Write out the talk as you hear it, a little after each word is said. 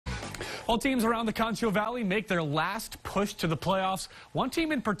While teams around the Concho Valley make their last push to the playoffs, one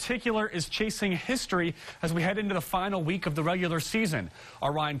team in particular is chasing history as we head into the final week of the regular season.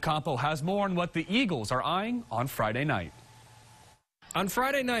 Our Ryan Campo has more on what the Eagles are eyeing on Friday night. On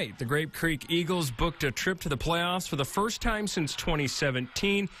Friday night, the Grape Creek Eagles booked a trip to the playoffs for the first time since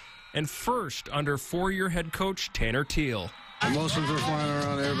 2017 and first under four-year head coach Tanner Teal. Emotions were flying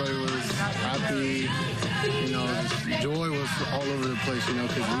around. Everybody was happy. Joy was all over the place,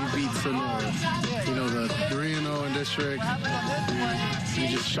 because we beat Sonora. The 3-0 in district. We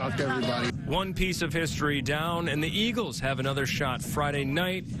just shocked everybody. One piece of history down, and the Eagles have another shot Friday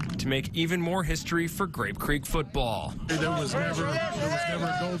night to make even more history for Grape Creek football. There was never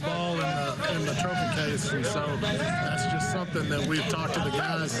a gold ball in the trophy case, and so that's just something that we've talked to the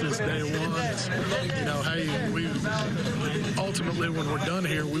guys since day one. Hey, ultimately, when we're done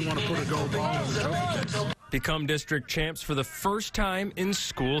here, we want to put a gold ball in the trophy case. Become district champs for the first time in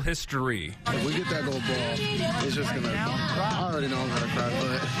school history. If we get that gold ball, it's just going to, I already know I'm going to cry,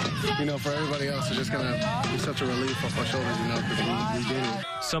 but, for everybody else, it's just going to be such a relief off our shoulders, because we did it.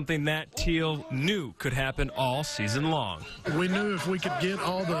 Something that Teal knew could happen all season long. We knew if we could get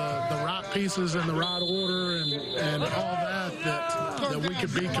all the right pieces in the right order and all that we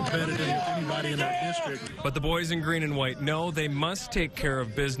could be competitive with anybody in our district. But the boys in green and white know they must take care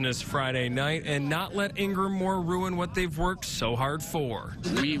of business Friday night and not let Ingram Moore ruin what they've worked so hard for.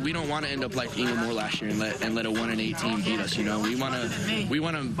 We don't want to end up like Ingram Moore last year and let a 1-8 team beat us. We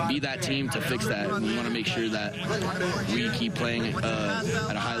want to be that team to fix that. We want to make sure that we keep playing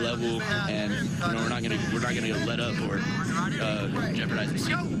at a high level, and we're not gonna let up or jeopardize the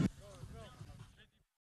season.